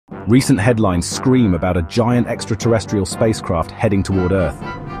Recent headlines scream about a giant extraterrestrial spacecraft heading toward Earth.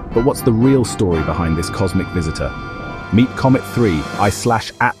 But what's the real story behind this cosmic visitor? Meet Comet 3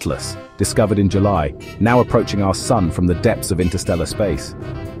 I/Atlas, discovered in July, now approaching our Sun from the depths of interstellar space.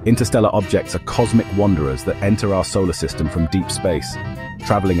 Interstellar objects are cosmic wanderers that enter our solar system from deep space,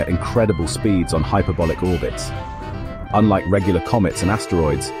 traveling at incredible speeds on hyperbolic orbits. Unlike regular comets and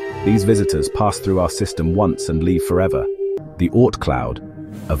asteroids, these visitors pass through our system once and leave forever. The Oort cloud,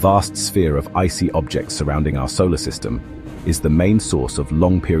 a vast sphere of icy objects surrounding our solar system, is the main source of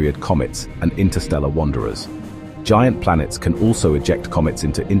long-period comets and interstellar wanderers. Giant planets can also eject comets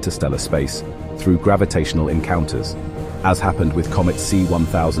into interstellar space through gravitational encounters, as happened with comet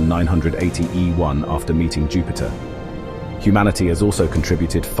C1980E1 after meeting Jupiter. Humanity has also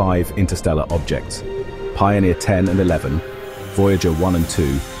contributed 5 interstellar objects: Pioneer 10 and 11, Voyager 1 and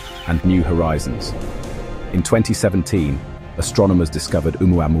 2, and New Horizons. In 2017, astronomers discovered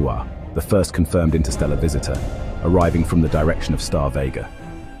Oumuamua, the first confirmed interstellar visitor, arriving from the direction of star Vega.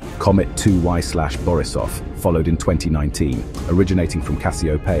 Comet 2Y/Borisov followed in 2019, originating from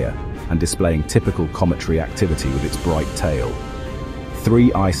Cassiopeia and displaying typical cometary activity with its bright tail.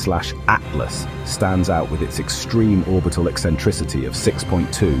 3I/Atlas stands out with its extreme orbital eccentricity of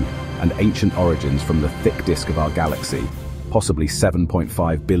 6.2 and ancient origins from the thick disk of our galaxy, possibly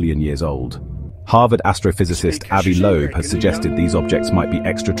 7.5 billion years old. Harvard astrophysicist Avi Loeb has suggested these objects might be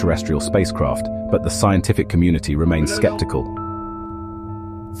extraterrestrial spacecraft, but the scientific community remains skeptical.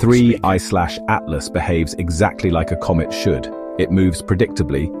 3I/Atlas behaves exactly like a comet should. It moves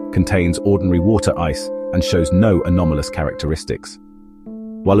predictably, contains ordinary water ice, and shows no anomalous characteristics.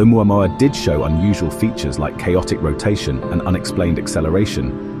 While Oumuamua did show unusual features like chaotic rotation and unexplained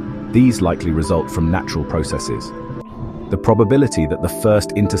acceleration, these likely result from natural processes. The probability that the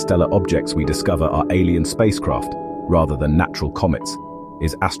first interstellar objects we discover are alien spacecraft, rather than natural comets,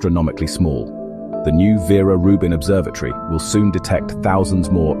 is astronomically small. The new Vera Rubin Observatory will soon detect thousands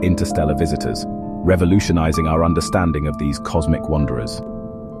more interstellar visitors, revolutionizing our understanding of these cosmic wanderers.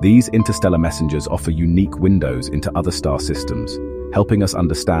 These interstellar messengers offer unique windows into other star systems, helping us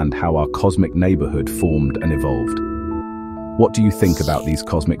understand how our cosmic neighborhood formed and evolved. What do you think about these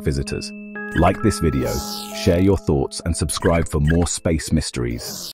cosmic visitors? Like this video, share your thoughts, and subscribe for more space mysteries.